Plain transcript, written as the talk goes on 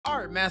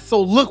Alright, man, so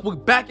look, we're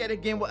back at it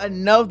again with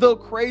another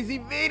crazy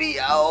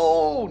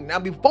video. Now,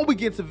 before we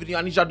get to the video,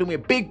 I need y'all to do me a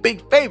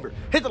big favor.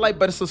 Hit the like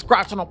button,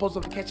 subscribe, turn on post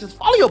notifications,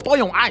 follow your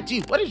boy on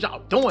IG. What is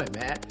y'all doing,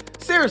 man?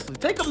 Seriously,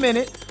 take a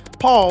minute,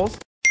 pause.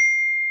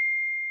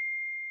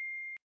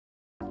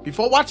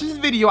 Before watching this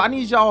video, I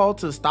need y'all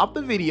to stop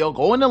the video,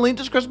 go in the link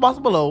description box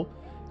below,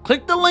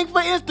 click the link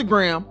for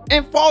Instagram,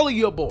 and follow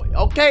your boy,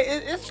 okay?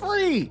 It's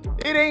free.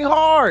 It ain't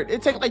hard.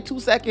 It takes like 2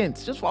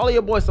 seconds. Just follow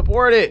your boy,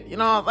 support it. You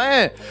know what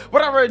I'm saying?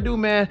 Whatever I do,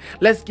 man,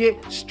 let's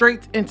get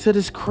straight into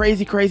this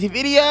crazy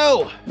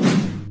video.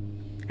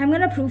 I'm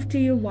gonna prove to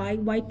you why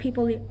white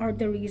people are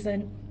the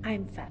reason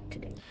I'm fat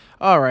today.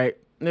 All right.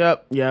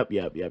 Yep.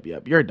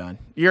 You're done.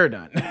 You're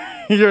done.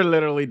 You're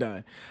literally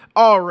done.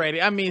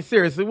 Already. I mean,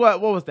 seriously,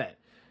 what was that?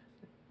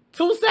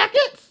 2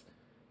 seconds?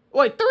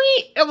 Wait, 3?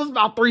 It was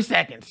about 3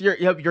 seconds. You're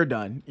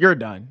done. You're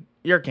done.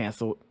 You're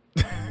canceled.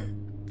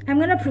 I'm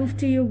gonna prove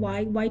to you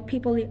why white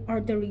people are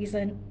the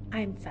reason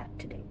I'm fat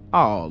today.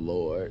 Oh,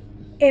 Lord.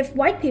 If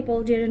white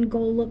people didn't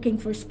go looking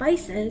for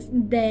spices,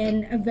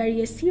 then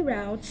various sea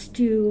routes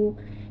to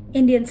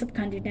Indian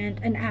subcontinent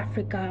and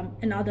Africa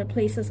and other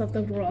places of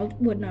the world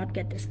would not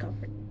get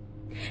discovered.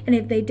 And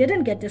if they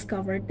didn't get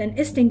discovered, then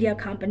East India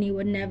Company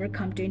would never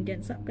come to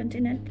Indian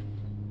subcontinent.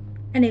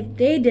 And if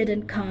they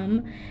didn't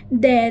come,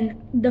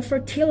 then the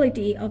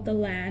fertility of the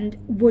land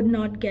would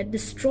not get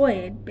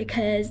destroyed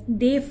because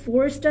they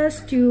forced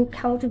us to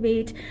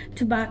cultivate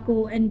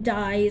tobacco and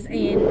dyes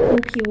and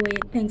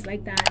opioid, things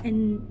like that.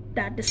 And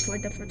that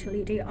destroyed the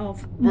fertility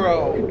of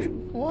Bro, country.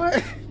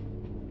 What?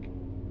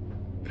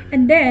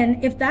 And then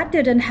if that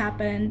didn't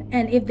happen,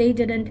 and if they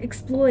didn't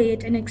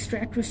exploit and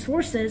extract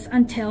resources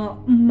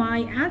until my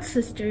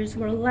ancestors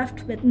were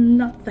left with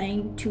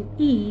nothing to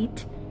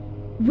eat,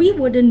 we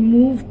wouldn't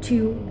move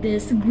to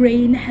this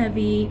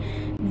grain-heavy,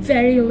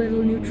 very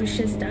little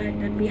nutritious diet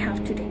that we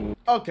have today.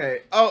 Okay.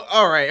 Oh,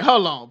 all right.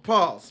 Hold on.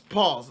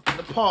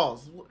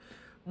 Pause.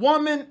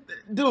 Woman,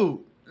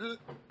 dude,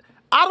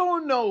 I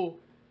don't know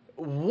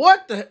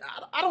what the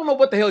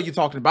hell you're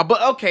talking about.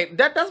 But okay,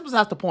 that's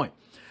besides the point.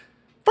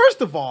 First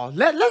of all,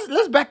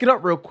 let's back it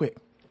up real quick.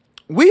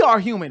 We are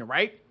human,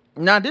 right?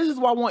 Now, this is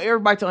what I want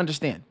everybody to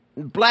understand.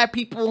 Black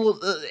people,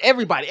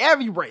 everybody,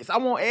 every race. I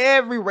want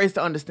every race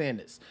to understand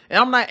this. And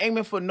I'm not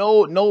aiming for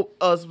no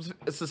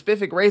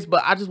specific race,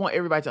 but I just want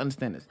everybody to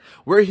understand this.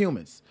 We're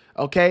humans,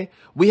 okay?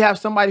 We have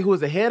somebody who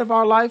is ahead of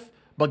our life,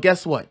 but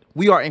guess what?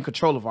 We are in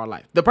control of our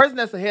life. The person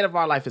that's ahead of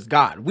our life is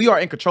God. We are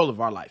in control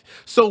of our life.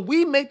 So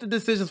we make the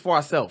decisions for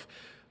ourselves.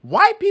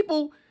 White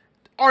people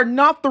are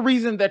not the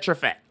reason that you're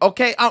fat,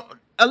 okay?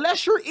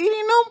 Unless you're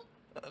eating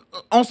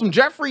them on some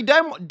Jeffrey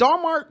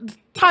Dahmer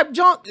type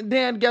junk,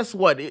 then guess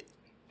what?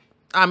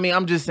 I mean,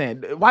 I'm just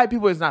saying, white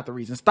people is not the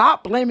reason.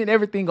 Stop blaming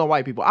everything on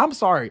white people. I'm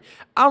sorry.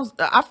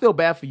 I feel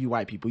bad for you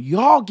white people.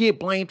 Y'all get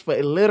blamed for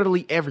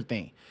literally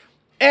everything.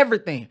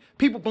 Everything.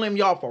 People blame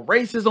y'all for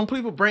racism.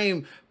 People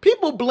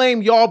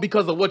blame y'all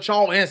because of what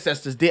y'all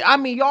ancestors did. I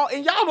mean, y'all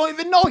don't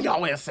even know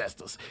y'all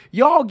ancestors.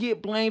 Y'all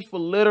get blamed for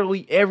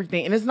literally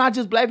everything. And it's not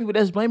just black people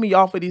that's blaming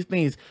y'all for these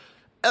things.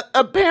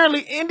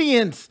 Apparently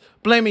Indians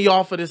blaming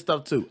y'all for this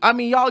stuff too. I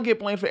mean, y'all get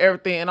blamed for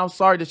everything, and I'm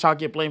sorry that y'all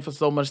get blamed for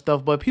so much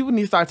stuff, but people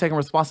need to start taking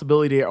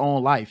responsibility of their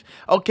own life,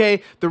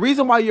 okay? The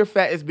reason why you're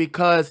fat is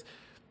because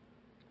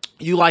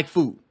you like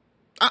food.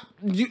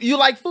 You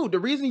like food. The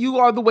reason you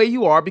are the way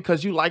you are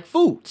because you like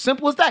food.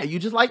 Simple as that. You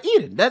just like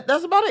eating.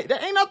 That's about it.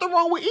 There ain't nothing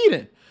wrong with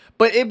eating.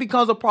 But it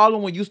becomes a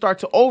problem when you start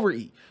to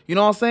overeat. You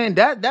know what I'm saying?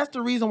 That's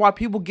the reason why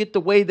people get the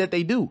way that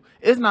they do.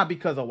 It's not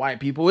because of white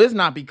people. It's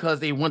not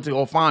because they went to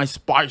go find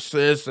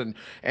spices and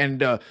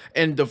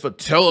the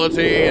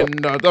fertility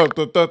and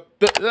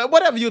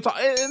whatever you talk.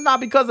 It's not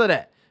because of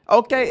that.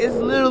 Okay, it's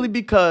literally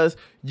because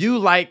you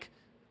like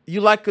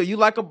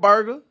a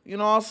burger. You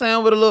know what I'm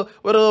saying? With a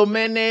little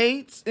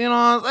mayonnaise. You know what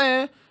I'm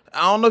saying?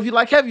 I don't know if you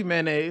like heavy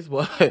mayonnaise,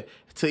 but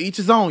to each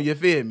his own, you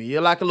feel me?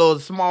 You like a little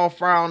small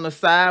fry on the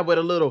side with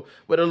a little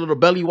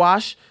belly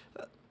wash.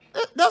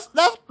 That's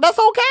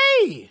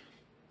okay.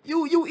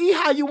 You eat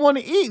how you want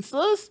to eat,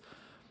 sis.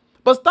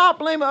 But stop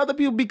blaming other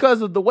people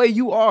because of the way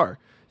you are.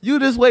 You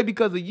this way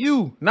because of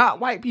you, not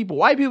white people.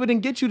 White people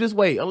didn't get you this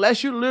way.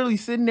 Unless you're literally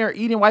sitting there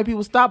eating white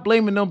people, stop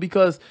blaming them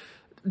because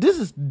this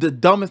is the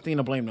dumbest thing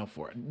to blame them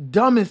for.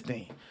 Dumbest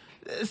thing.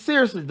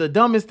 Seriously, the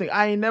dumbest thing.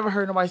 I ain't never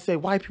heard nobody say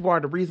white people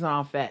are the reason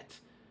I'm fat.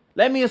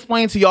 Let me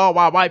explain to y'all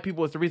why white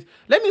people is the reason.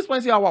 Let me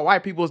explain to y'all why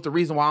white people is the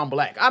reason why I'm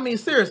black. I mean,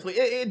 seriously,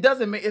 it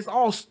doesn't make, it's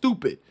all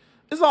stupid.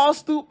 It's all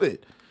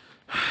stupid.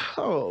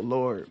 Oh,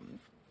 Lord.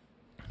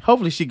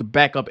 Hopefully she could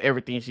back up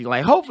everything she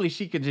like. Hopefully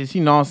she could just,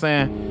 you know what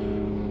I'm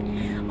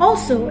saying?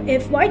 Also,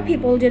 if white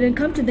people didn't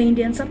come to the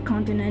Indian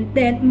subcontinent,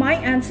 then my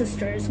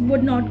ancestors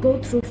would not go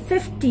through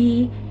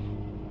 50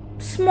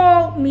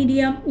 small,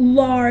 medium,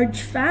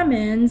 large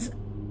famines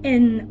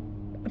in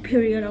a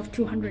period of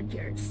 200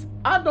 years.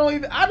 I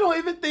don't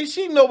even think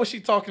she know what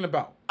she's talking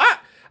about.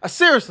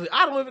 Seriously,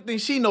 I don't even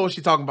think she know what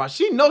she's talking about.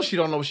 She knows she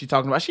don't know what she's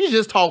talking about. She's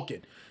just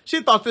talking.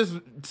 She thought this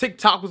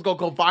TikTok was gonna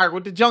go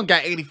viral. The junk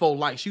got 84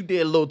 likes. You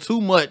did a little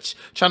too much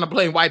trying to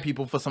blame white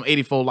people for some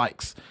 84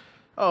 likes.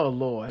 Oh,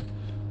 Lord.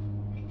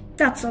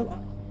 That's a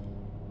lot.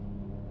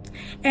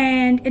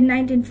 And in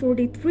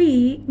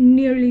 1943,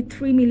 nearly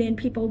 3 million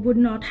people would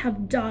not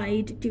have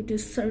died due to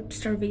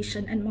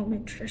starvation and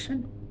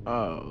malnutrition.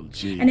 Oh,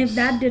 jeez. And if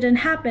that didn't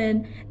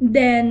happen,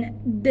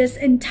 then this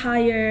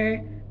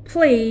entire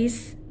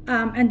place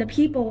and the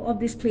people of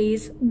this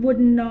place would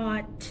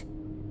not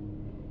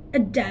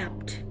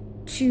adapt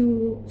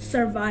to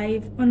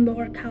survive on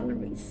lower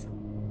calories.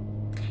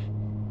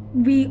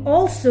 We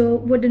also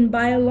wouldn't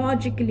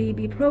biologically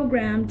be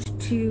programmed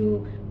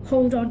to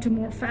hold on to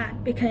more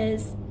fat,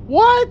 because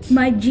what?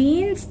 My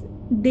genes,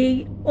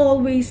 they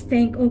always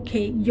think,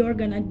 okay, you're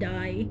gonna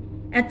die.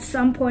 At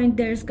some point,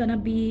 there's gonna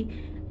be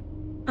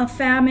a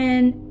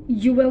famine,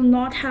 you will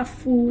not have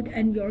food,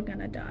 and you're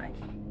gonna die.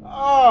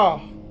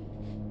 Oh.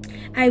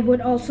 I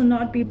would also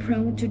not be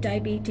prone to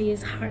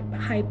diabetes,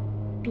 high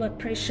blood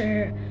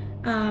pressure,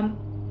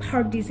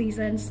 heart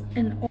diseases,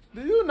 and all.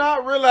 Do you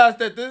not realize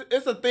that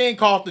it's a thing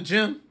called the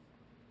gym?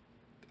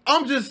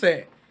 I'm just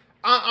saying.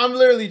 I'm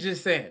literally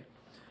just saying.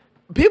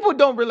 People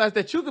don't realize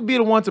that you could be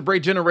the one to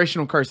break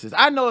generational curses.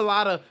 I know a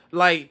lot of,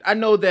 I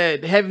know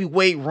that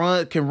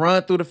heavyweight can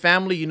run through the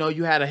family. You know,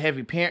 you had a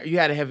heavy parent, you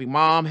had a heavy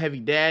mom, heavy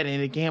dad,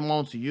 and it came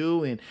on to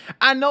you. And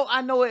I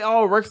know it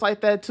all works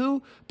like that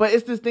too, but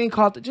it's this thing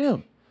called the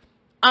gym.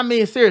 I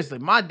mean, seriously,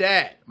 my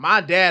dad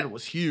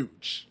was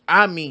huge.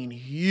 I mean,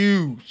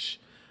 huge.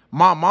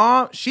 My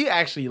mom, she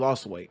actually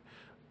lost weight,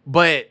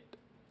 but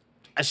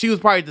she was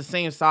probably the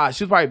same size.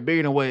 She was probably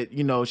bigger than what,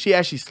 you know, she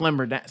actually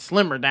slimmer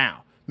down.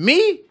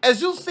 Me,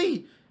 as you'll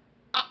see,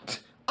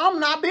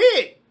 I'm not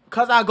big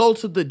because I go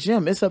to the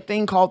gym. It's a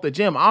thing called the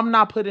gym. I'm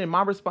not putting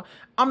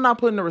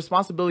the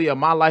responsibility of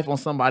my life on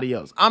somebody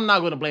else. I'm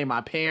not going to blame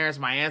my parents,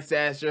 my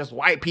ancestors,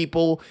 white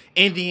people,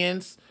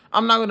 Indians.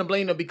 I'm not going to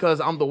blame them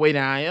because I'm the way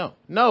that I am.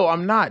 No,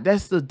 I'm not.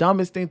 That's the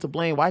dumbest thing to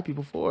blame white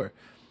people for.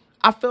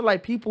 I feel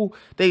like people,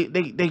 they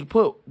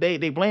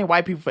blame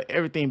white people for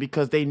everything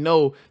because they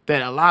know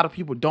that a lot of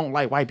people don't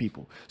like white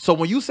people. So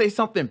when you say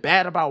something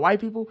bad about white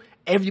people,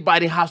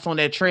 everybody hops on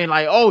that train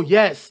like, oh,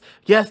 yes,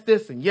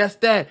 this and yes,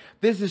 that.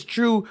 This is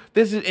true.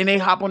 And they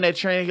hop on that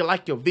train. You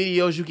like your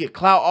videos. You get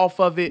clout off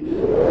of it.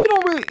 You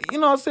don't really, you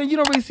know what I'm saying? You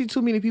don't really see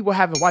too many people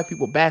having white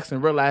people backs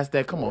and realize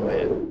that, come on,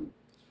 man.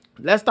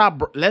 Let's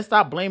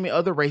stop blaming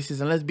other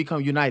races and let's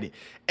become united.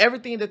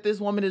 Everything that this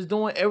woman is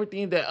doing,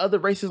 everything that other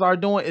races are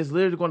doing is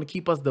literally going to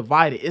keep us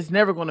divided. It's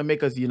never going to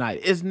make us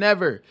united. It's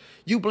never.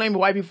 You blame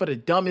white people for the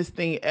dumbest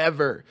thing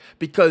ever,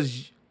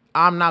 because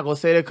I'm not going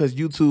to say that because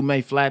YouTube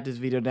may flag this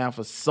video down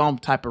for some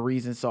type of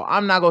reason. So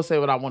I'm not going to say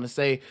what I want to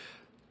say,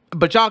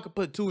 but y'all can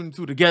put two and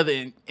two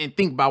together and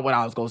think about what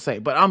I was going to say.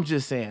 But I'm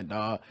just saying,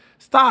 dog,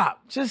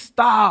 stop. Just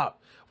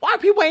stop.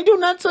 White people ain't do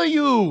nothing to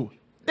you.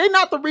 They're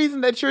not the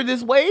reason that you're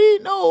this way.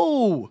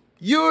 No,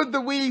 you're the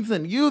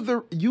reason. You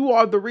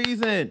are the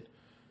reason.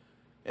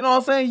 You know what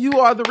I'm saying? You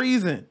are the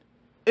reason.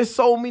 It's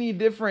so many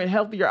different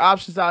healthier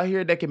options out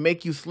here that can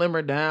make you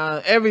slimmer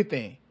down.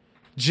 Everything.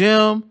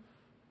 Gym,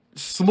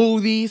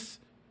 smoothies,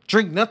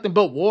 drink nothing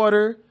but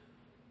water.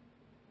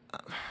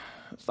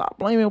 Stop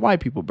blaming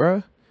white people,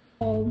 bruh.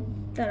 All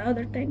that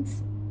other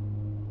things.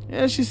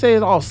 Yeah, she say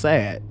it's all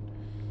sad.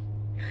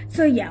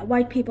 So yeah,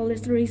 white people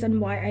is the reason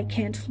why I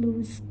can't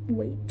lose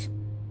weight.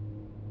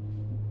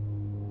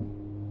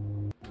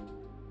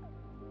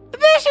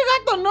 Then she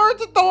got the nerve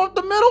to throw up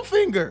the middle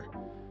finger.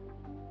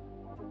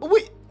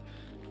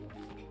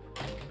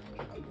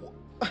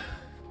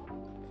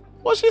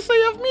 What she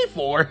say of me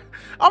for?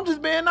 I'm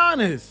just being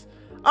honest.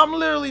 I'm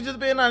literally just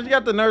being honest. You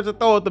got the nerve to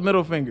throw up the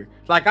middle finger.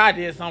 Like I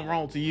did something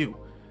wrong to you.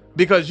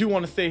 Because you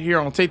want to sit here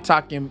on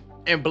TikTok and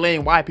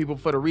blame white people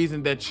for the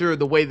reason that you're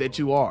the way that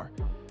you are.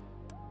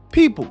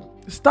 People,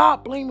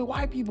 stop blaming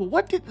white people.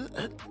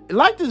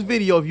 Like this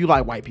video if you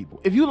like white people.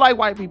 If you like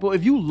white people,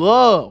 if you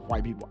love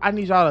white people, I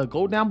need y'all to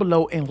go down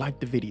below and like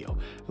the video.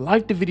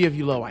 Like the video if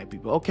you love white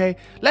people, okay?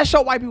 Let's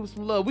show white people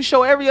some love. We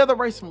show every other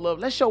race some love.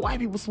 Let's show white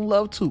people some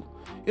love too.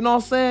 You know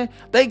what I'm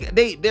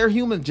saying? They're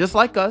human just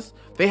like us.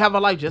 They have a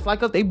life just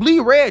like us. They bleed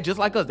red just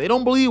like us. They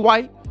don't bleed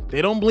white.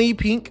 They don't bleed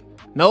pink.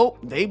 Nope,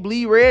 they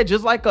bleed red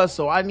just like us.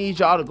 So I need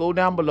y'all to go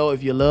down below.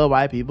 If you love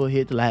white people,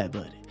 hit the like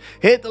button.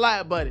 Hit the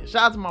like button.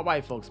 Shout out to my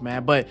white folks,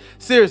 man. But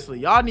seriously,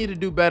 y'all need to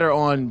do better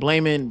on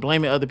blaming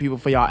other people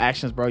for y'all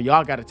actions, bro.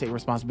 Y'all got to take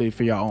responsibility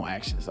for your own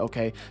actions,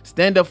 okay?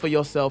 Stand up for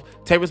yourself.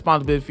 Take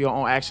responsibility for your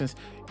own actions.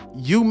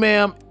 You,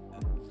 ma'am,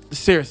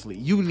 seriously,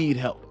 you need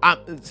help.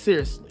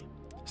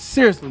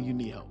 Seriously, you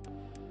need help.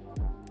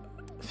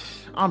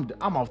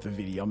 I'm off the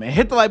video, man.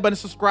 Hit the like button,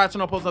 subscribe,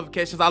 turn on post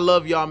notifications. I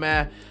love y'all,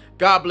 man.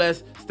 God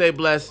bless. Stay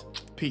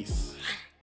blessed. Peace.